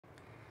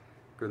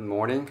Good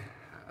morning,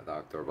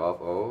 Dr. Bob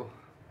O,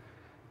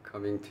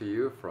 coming to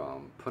you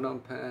from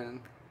Phnom Penh,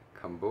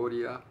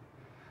 Cambodia.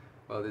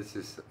 Well, this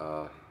is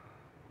the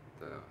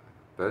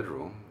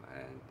bedroom,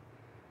 and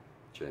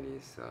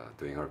Jenny's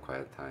doing her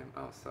quiet time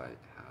outside.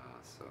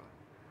 So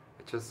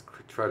I just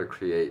try to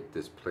create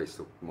this place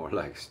look more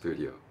like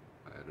studio.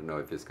 I don't know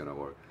if it's gonna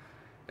work.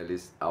 At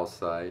least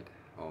outside,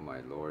 oh my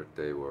lord,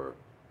 they were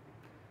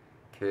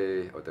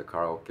or the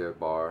karaoke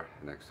bar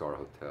next to our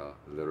hotel,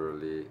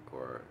 literally,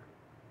 or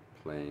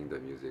playing the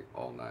music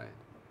all night.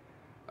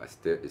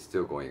 It's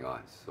still going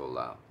on, so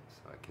loud,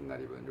 so I cannot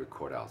even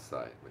record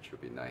outside, which would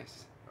be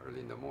nice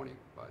early in the morning.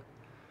 But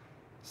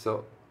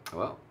so,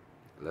 well,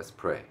 let's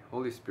pray.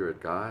 Holy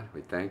Spirit God, we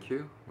thank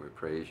you, we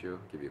praise you,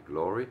 give you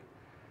glory.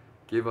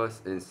 Give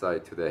us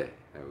insight today,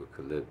 and we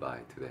could live by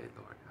today,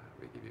 Lord.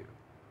 We give you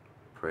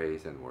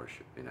praise and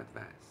worship in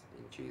advance.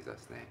 In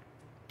Jesus'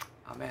 name,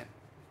 amen.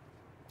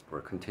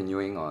 We're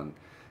continuing on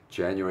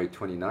January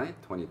 29th,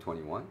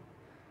 2021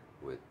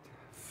 with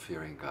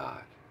fearing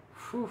God.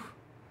 Whew.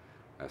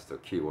 That's the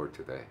key word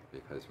today,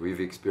 because we've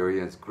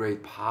experienced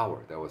great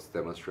power that was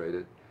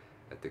demonstrated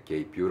at the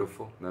Gate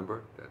Beautiful.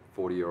 Remember that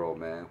 40-year-old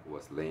man who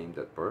was lame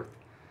at birth?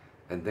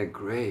 And then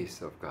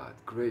grace of God,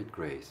 great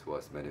grace,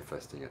 was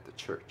manifesting at the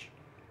church.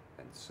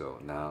 And so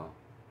now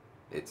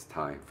it's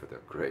time for the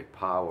great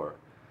power,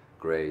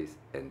 grace,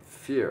 and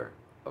fear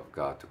of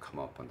God to come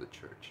up on the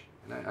church.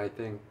 And I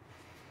think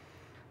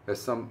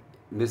there's some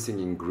missing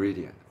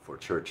ingredient for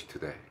church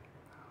today.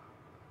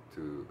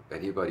 Do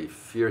anybody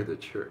fear the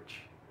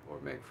church or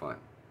make fun?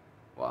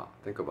 Wow,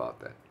 think about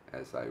that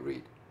as I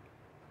read.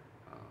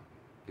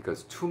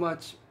 Because too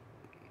much,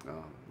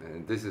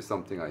 and this is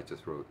something I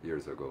just wrote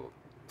years ago,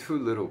 too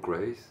little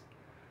grace.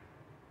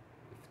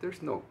 If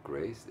there's no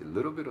grace, a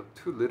little bit of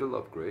too little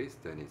of grace,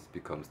 then it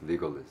becomes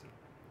legalism.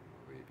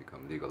 We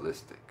become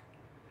legalistic.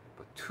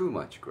 But too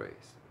much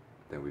grace,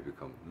 then we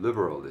become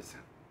liberalism.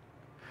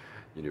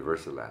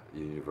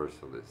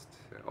 Universalist.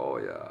 Oh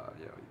yeah,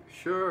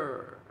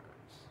 sure.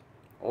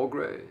 All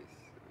grace.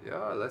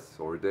 Yeah, let's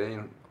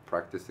ordain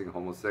practicing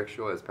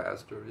homosexual as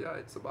pastor. Yeah,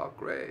 it's about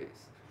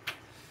grace.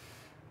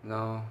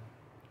 No,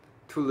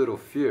 too little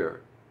fear,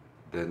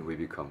 then we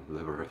become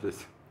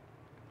liberalism.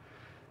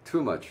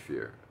 Too much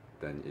fear,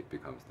 then it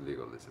becomes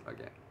legalism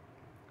again.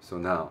 So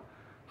now,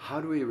 how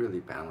do we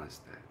really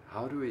balance that?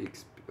 How do we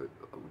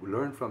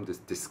learn from this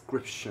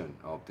description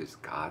of this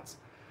God's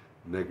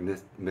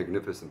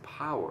magnificent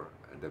power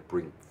and that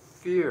bring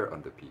fear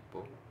on the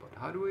people? But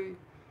how do we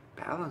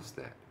balance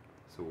that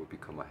so we'll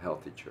become a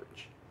healthy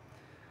church?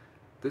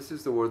 This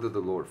is the word of the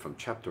Lord from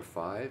chapter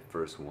 5,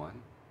 verse 1,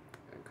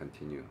 and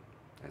continue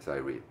as I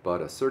read.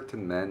 But a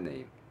certain man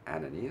named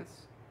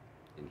Ananias,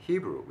 in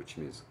Hebrew, which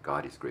means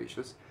God is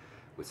gracious,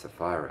 with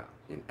Sapphira,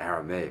 in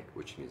Aramaic,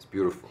 which means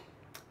beautiful,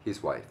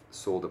 his wife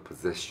sold a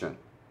possession,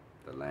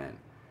 the land,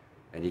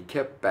 and he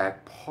kept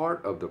back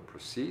part of the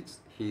proceeds,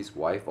 his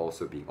wife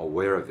also being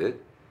aware of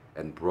it,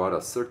 and brought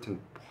a certain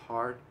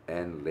part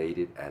and laid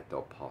it at the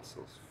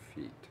apostles'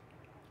 feet.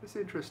 It's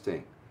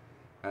interesting.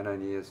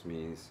 Ananias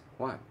means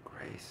what?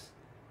 Grace.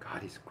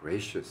 God is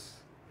gracious.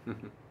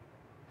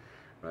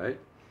 Right?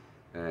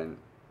 And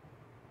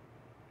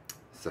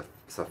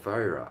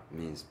Sapphira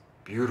means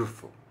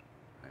beautiful.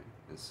 Right?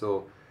 And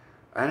so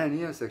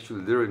Ananias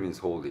actually literally means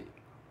holy.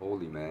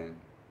 Holy man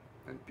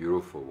and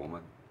beautiful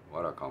woman.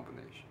 What a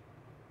combination.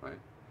 Right?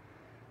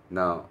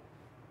 Now,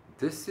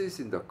 this is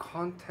in the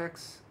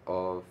context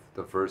of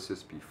the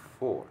verses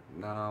before.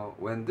 Now,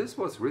 when this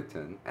was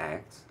written,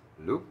 Acts,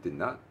 Luke did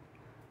not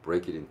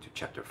break it into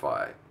chapter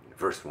 5,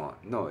 verse 1.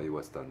 No, it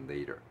was done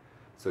later.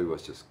 So it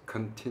was just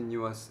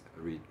continuous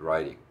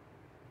writing.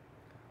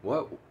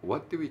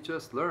 What did we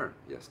just learn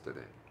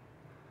yesterday?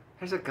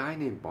 There's a guy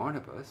named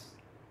Barnabas,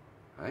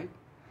 right?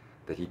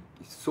 That he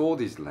sold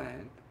his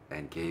land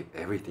and gave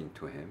everything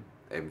to him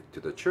and to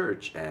the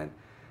church, and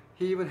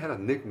he even had a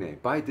nickname.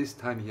 By this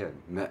time, he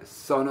had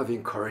son of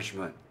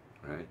encouragement,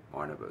 right?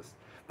 Barnabas.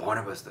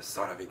 Barnabas, the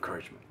son of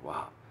encouragement.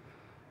 Wow.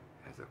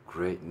 Has a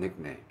great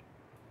nickname.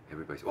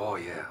 Everybody's, oh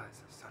yeah,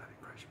 it's a son of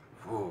encouragement.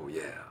 Oh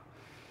yeah.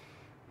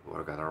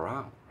 Word got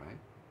around, right?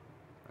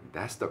 And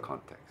that's the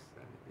context.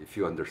 And if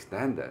you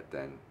understand that,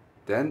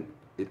 then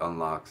it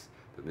unlocks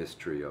the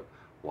mystery of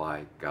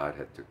why God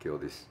had to kill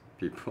these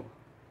people,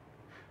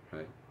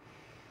 right?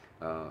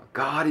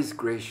 God is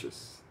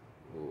gracious.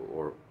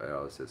 Or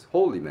it says,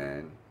 holy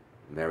man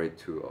married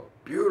to a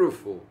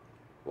beautiful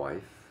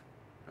wife,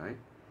 right?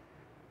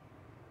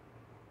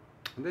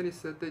 And then he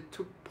said they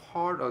took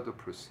part of the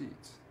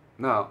proceeds.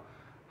 Now,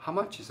 how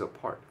much is a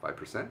part?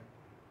 5%?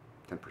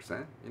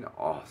 10%?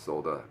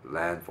 Sold the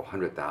land for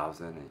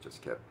 100,000 and he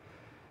just kept,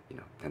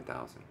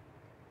 10,000.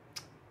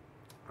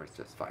 Or it's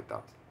just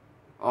 5,000.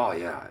 Oh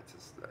yeah, it's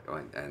just,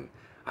 and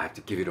I have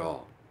to give it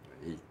all.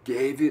 He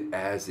gave it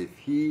as if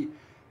he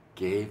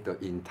gave the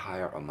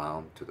entire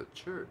amount to the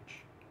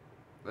church.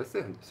 Let's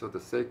say, so the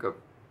sake of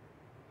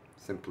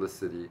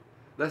simplicity,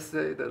 let's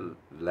say the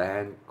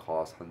land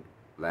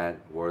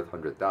worth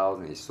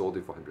 100,000. He sold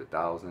it for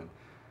 100,000,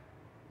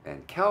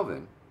 and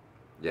Calvin,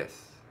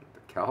 yes,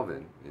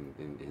 Calvin,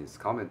 in his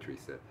commentary,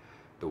 said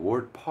the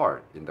word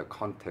part in the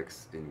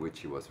context in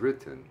which it was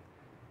written,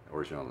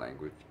 original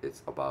language,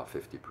 it's about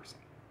 50%.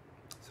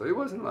 So it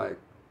wasn't like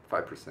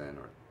 5%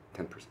 or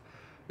 10%.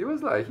 It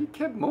was like he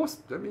kept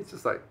most, I mean, it's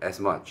just like as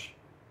much.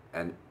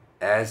 And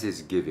as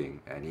he's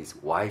giving, and his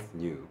wife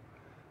knew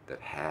that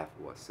half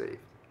was saved.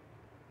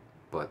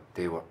 But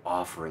they were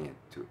offering it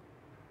to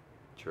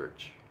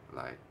church,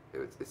 like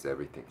it's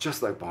everything.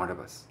 Just like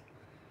Barnabas.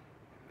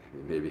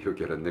 Maybe he'll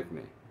get a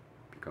nickname,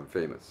 become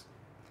famous.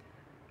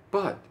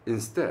 But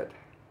instead,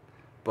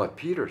 but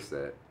Peter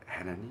said,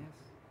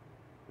 Ananias,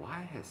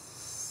 why has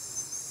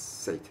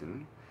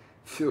Satan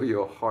filled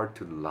your heart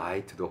to lie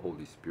to the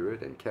Holy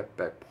Spirit and kept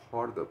back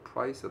part of the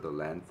price of the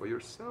land for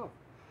yourself?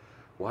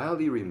 While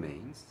he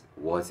remains,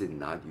 was it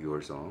not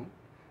yours own?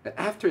 And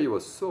after it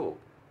was sold,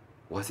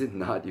 was it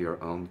not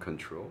your own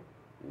control?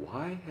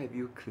 Why have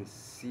you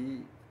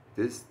conceived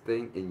this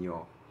thing in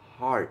your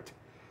heart?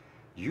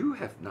 You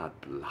have not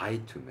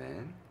lied to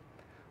man,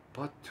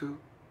 but to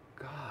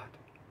God.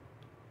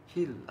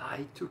 He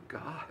lied to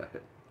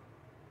God,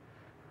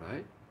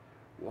 right?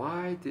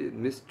 Why did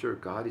Mr.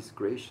 God is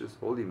gracious,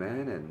 holy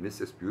man, and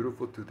Mrs.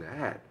 Beautiful do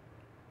that,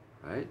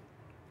 right?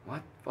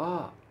 What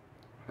for?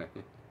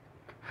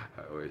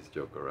 I always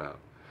joke around.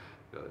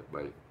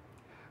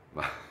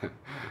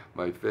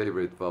 My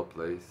favorite pho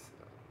place,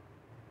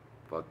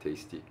 pho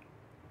tasty,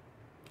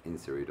 in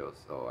Cerritos.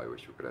 Oh, I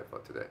wish we could have pho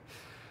today.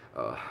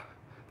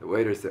 The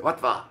waiter said, "What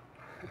for?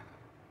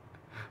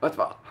 What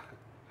for?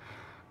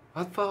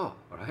 What for?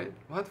 Right?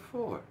 What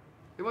for?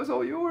 It was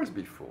all yours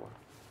before.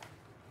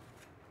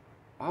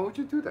 Why would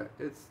you do that?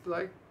 It's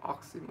like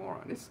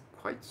oxymoron. It's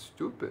quite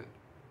stupid.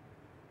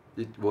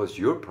 It was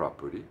your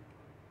property.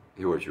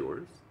 It was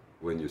yours.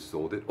 When you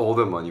sold it, all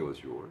the money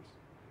was yours.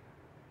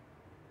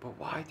 But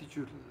why did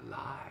you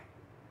lie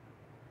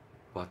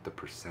about the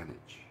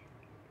percentage?"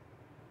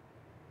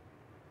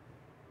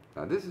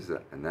 Now this is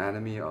an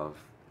anatomy of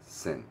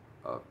sin,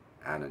 of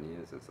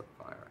Ananias and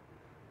Sapphira.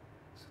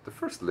 So the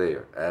first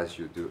layer, as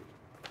you do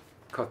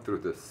cut through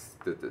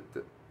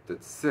the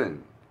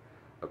sin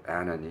of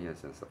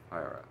Ananias and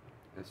Sapphira,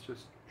 it's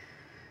just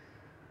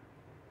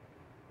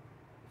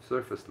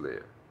surface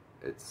layer.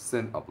 It's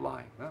sin of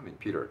lying. I mean,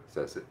 Peter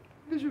says it.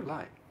 Why did you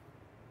lie?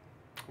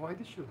 Why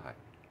did you lie?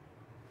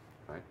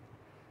 Right?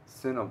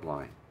 Sin of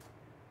lying.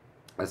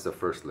 That's the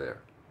first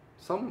layer.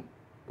 Some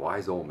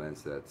wise old man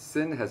said,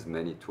 sin has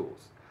many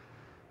tools,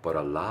 but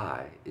a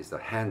lie is a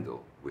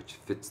handle which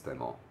fits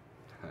them all.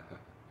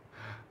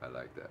 I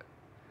like that.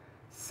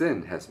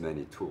 Sin has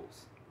many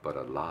tools, but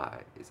a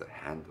lie is a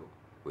handle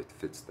which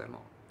fits them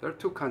all. There are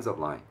two kinds of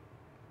lying.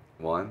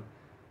 One,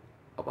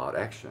 about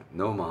action.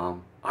 No,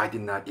 Mom, I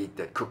did not eat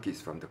that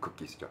cookies from the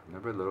cookies jar.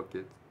 Remember little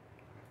kids?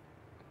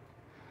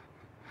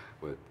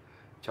 With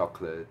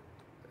chocolate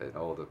and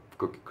all the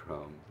cookie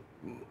crumbs.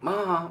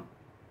 Mom,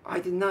 I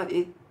did not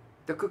eat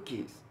the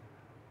cookies.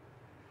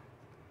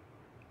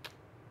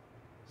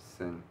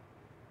 Sin,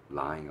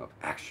 lying of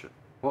action.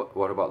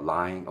 What about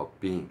lying of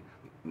being?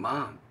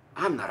 Mom,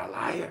 I'm not a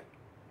liar.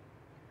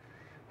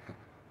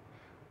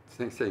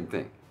 Same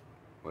thing,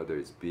 whether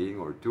it's being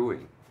or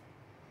doing.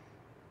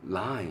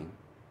 Lying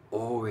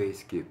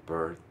always gives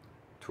birth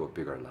to a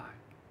bigger lie.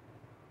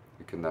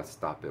 You cannot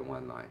stop at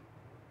one line.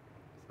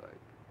 It's like,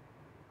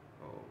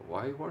 oh,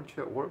 why weren't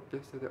you at work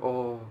yesterday?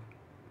 Oh,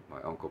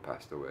 my uncle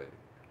passed away.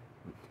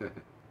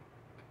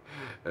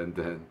 And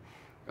then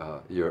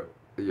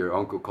your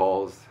uncle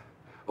calls.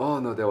 Oh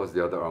no, that was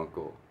the other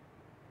uncle,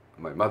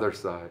 my mother's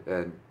side,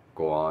 and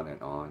go on, and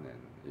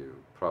you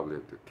probably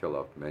have to kill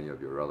off many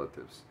of your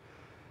relatives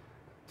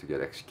to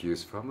get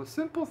excused from a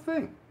simple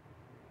thing,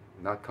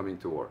 not coming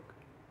to work,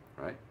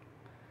 right?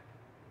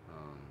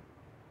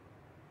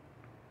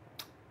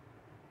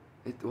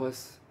 It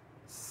was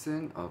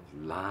sin of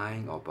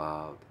lying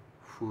about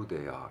who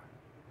they are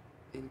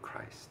in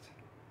Christ.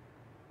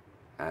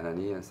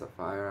 Ananias and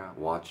Sapphira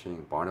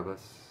watching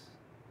Barnabas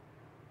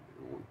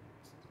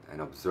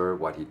and observe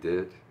what he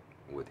did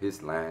with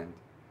his land,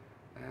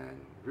 and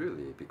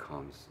really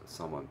becomes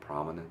someone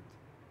prominent.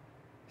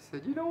 He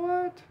said, you know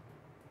what?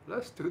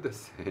 Let's do the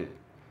same.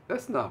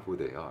 That's not who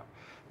they are.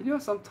 You know,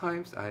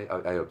 sometimes I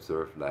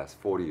observe last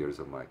 40 years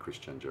of my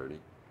Christian journey.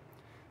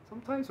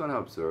 Sometimes when I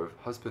observe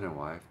husband and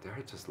wife,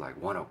 they're just like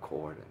one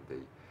accord,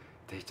 and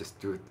they just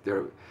do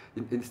it.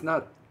 It's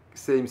not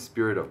same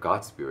spirit of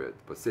God's spirit,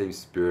 but same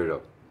spirit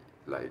of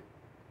like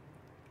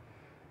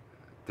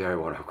they're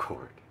one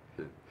accord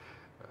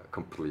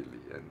completely,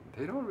 and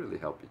they don't really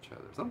help each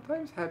other.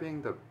 Sometimes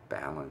having the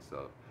balance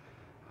of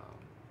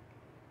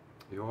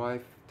your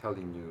wife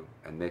telling you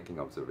and making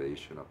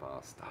observation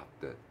about stuff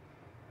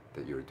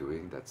that you're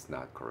doing that's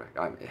not correct.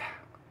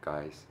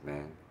 Guys,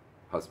 men,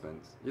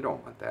 husbands, you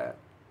don't want that,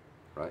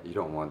 right? You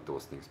don't want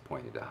those things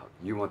pointed out.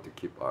 You want to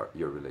keep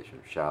your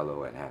relationship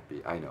shallow and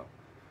happy, I know.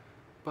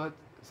 But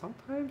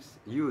sometimes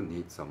you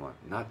need someone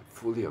not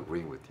fully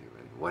agreeing with you,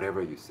 and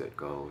whatever you said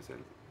goes.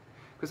 And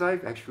because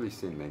I've actually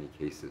seen many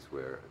cases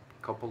where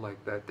a couple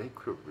like that, they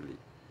could really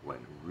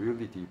went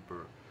really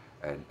deeper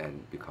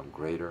and become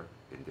greater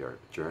in their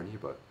journey,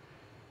 but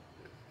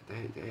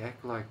they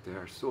act like they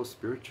are so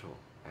spiritual,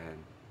 and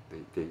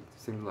they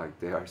seem like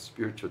they are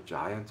spiritual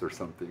giants or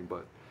something,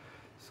 but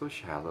so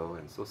shallow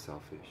and so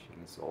selfish,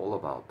 and it's all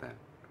about them.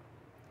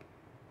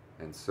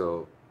 And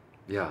so,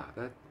 yeah,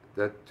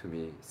 that to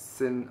me,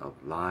 sin of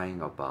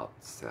lying about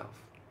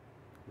self,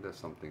 that's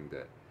something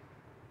that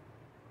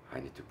I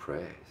need to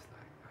pray. It's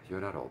like,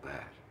 you're not all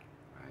that,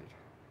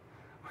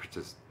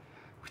 right?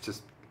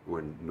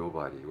 We're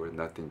nobody, we're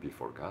nothing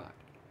before God.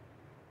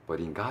 But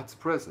in God's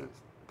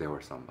presence, they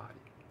were somebody.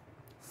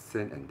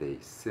 Sin, and they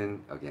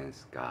sin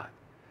against God.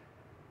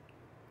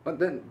 But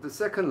then the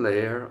second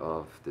layer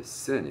of the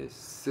sin is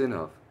sin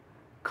of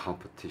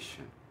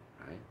competition,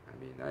 right?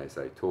 I mean, as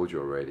I told you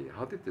already,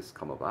 how did this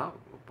come about?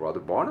 Well, Brother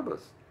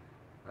Barnabas,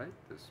 right?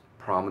 This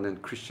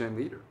prominent Christian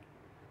leader.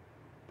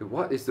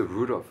 What is the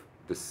root of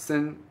the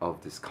sin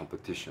of this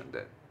competition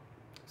then?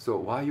 So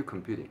why are you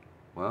competing?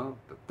 Well,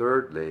 the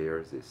third layer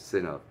is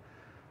sin of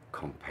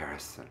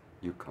comparison.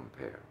 You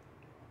compare.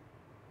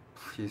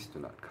 Please do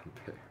not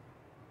compare.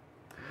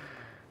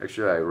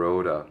 Actually, I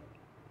wrote a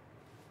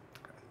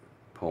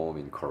poem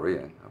in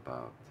Korean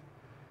about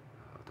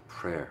the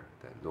prayer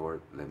that,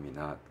 Lord, let me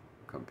not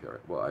compare.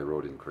 Well, I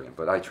wrote in Korean,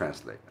 but I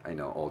translate. I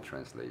know all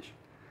translation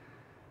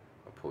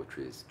of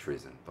poetry is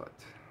treason, but,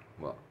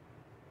 well,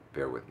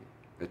 bear with me.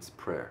 It's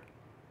prayer.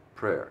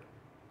 Prayer.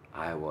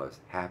 I was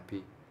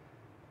happy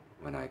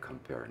when I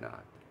compare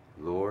not.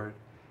 Lord,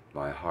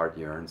 my heart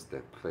yearns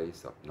that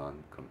place of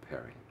none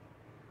comparing.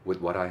 With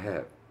what I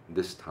have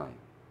this time,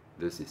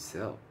 this is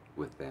self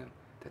with them,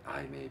 that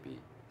I may be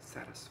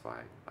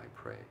satisfied, I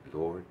pray.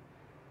 Lord,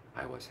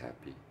 I was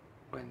happy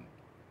when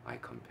I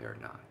compare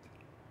not.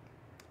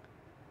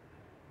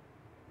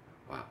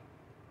 Wow.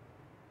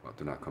 Well,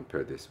 do not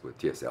compare this with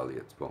T.S.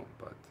 Eliot's poem,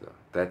 but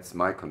that's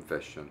my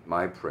confession,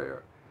 my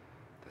prayer,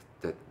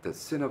 that the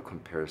sin of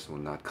comparison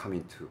will not come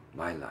into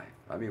my life.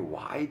 I mean,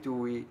 why do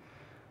we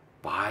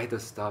buy the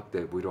stuff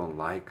that we don't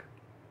like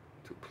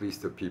to please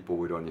the people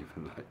we don't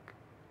even like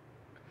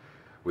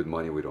with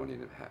money we don't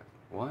even have?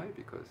 Why?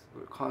 Because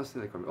we're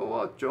constantly coming, oh,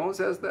 well, Jones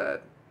has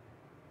that,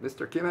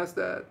 Mr. Kim has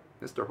that,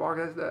 Mr. Park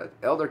has that,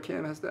 Elder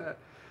Kim has that.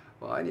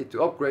 Well, I need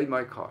to upgrade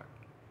my car.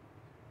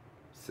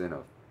 Sin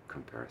of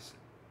comparison.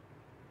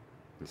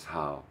 It's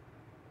how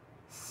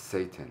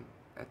Satan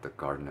at the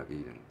Garden of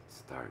Eden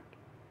started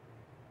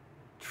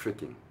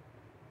tricking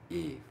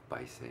Eve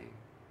by saying,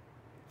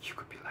 you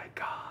could be like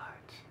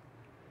God,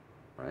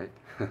 right?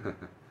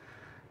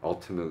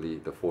 Ultimately,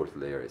 the fourth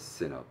layer is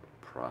sin of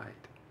pride.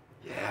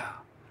 Yeah,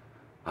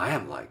 I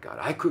am like God.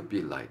 I could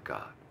be like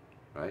God,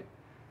 right?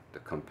 The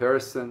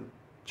comparison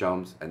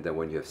jumps, and then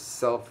when you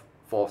have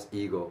false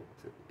ego,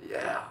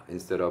 yeah,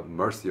 instead of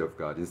mercy of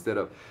God, instead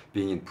of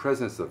being in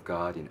presence of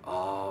God, in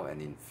awe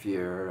and in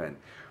fear, and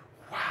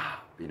wow,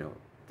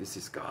 this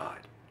is God.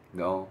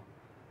 No,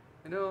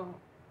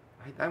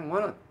 I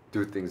want to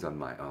do things on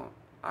my own.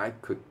 I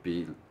could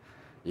be,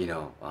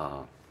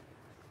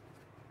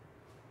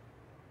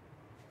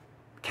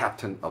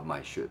 captain of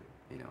my ship.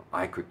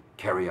 I could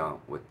carry on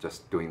with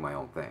just doing my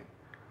own thing.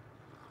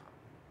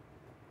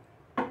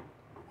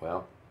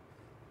 Well,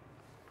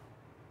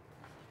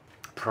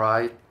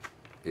 pride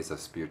is a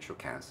spiritual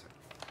cancer.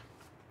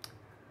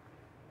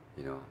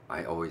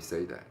 I always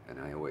say that, and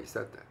I always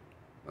said that,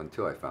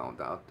 until I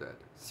found out that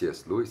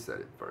C.S. Lewis said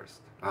it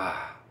first.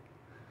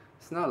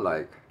 It's not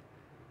like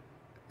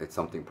it's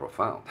something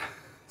profound.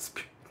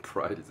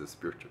 Pride is a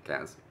spiritual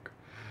cancer.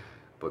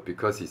 But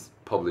because he's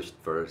published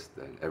first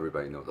and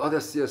everybody knows, oh,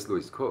 that's C.S.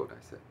 Lewis' quote. I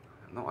said,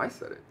 no, I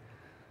said it.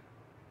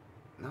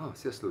 No,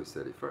 C.S. Lewis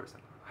said it first.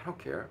 I don't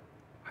care.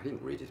 I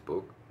didn't read his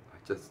book.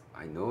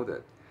 I know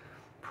that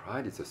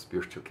pride is a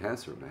spiritual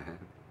cancer, man.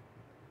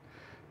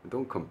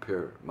 Don't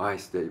compare my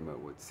statement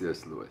with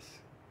C.S. Lewis.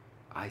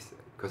 I said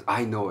it because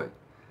I know it.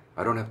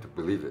 I don't have to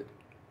believe it.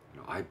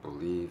 I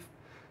believe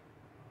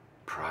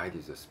pride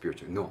is a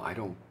spiritual. No, I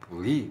don't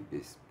believe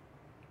this.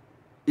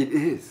 It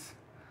is,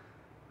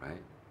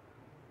 right?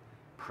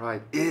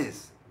 Pride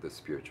is the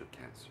spiritual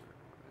cancer.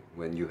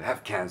 When you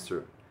have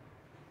cancer,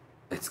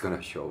 it's going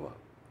to show up,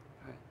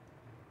 right?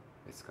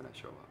 It's going to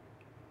show up.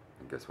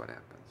 And guess what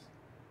happens?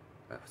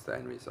 That's the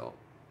end result.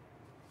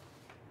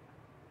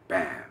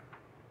 Bam!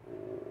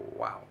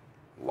 Wow.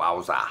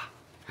 Wowza!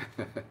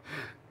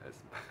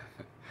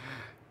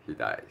 He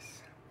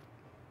dies.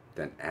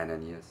 Then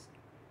Ananias,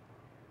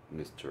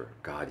 Mr.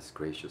 God is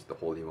gracious, the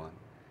Holy One,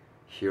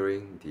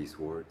 hearing these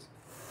words,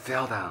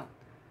 fell down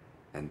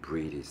and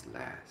breathed his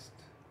last.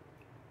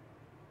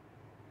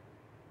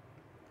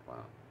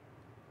 Wow,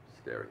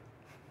 scary.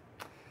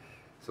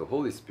 So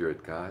Holy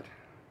Spirit, God,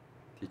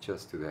 teach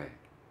us today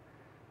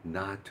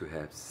not to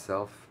have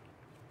self-image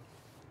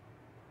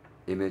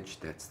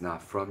that's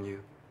not from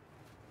you,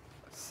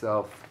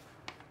 self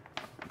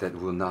that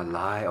will not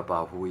lie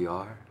about who we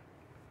are.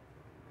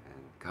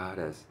 And God,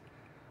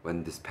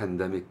 when this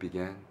pandemic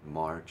began,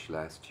 March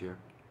last year,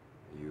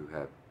 you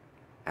have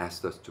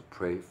asked us to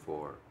pray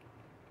for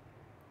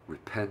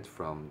repent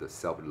from the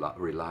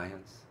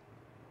self-reliance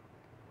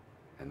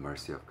and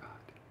mercy of God.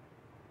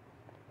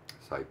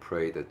 So I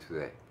pray that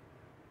today,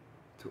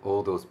 to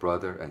all those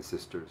brothers and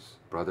sisters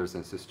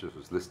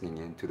who's listening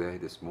in today,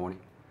 this morning,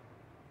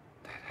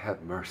 that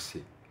have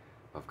mercy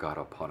of God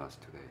upon us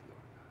today,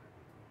 Lord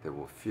God. They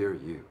will fear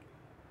you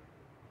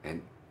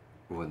and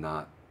will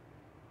not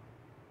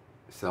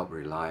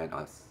self-rely on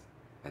us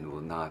and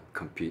will not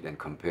compete and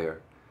compare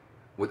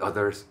with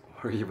others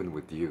or even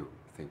with you,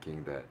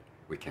 thinking that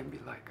we can be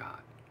like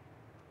God.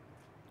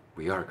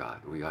 We are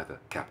God. We are the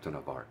captain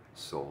of our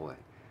soul, and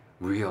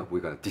we're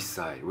going to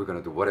decide. We're going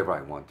to do whatever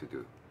I want to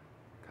do.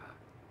 God,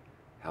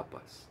 help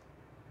us.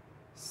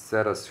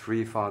 Set us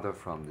free, Father,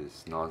 from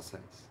this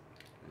nonsense,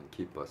 and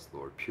keep us,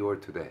 Lord, pure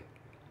today.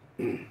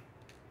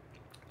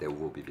 That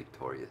we'll be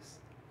victorious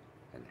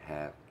and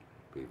have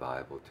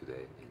revival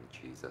today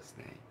in Jesus'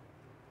 name.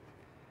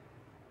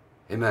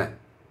 Amen.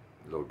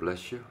 Lord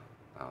bless you.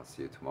 I'll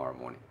see you tomorrow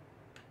morning.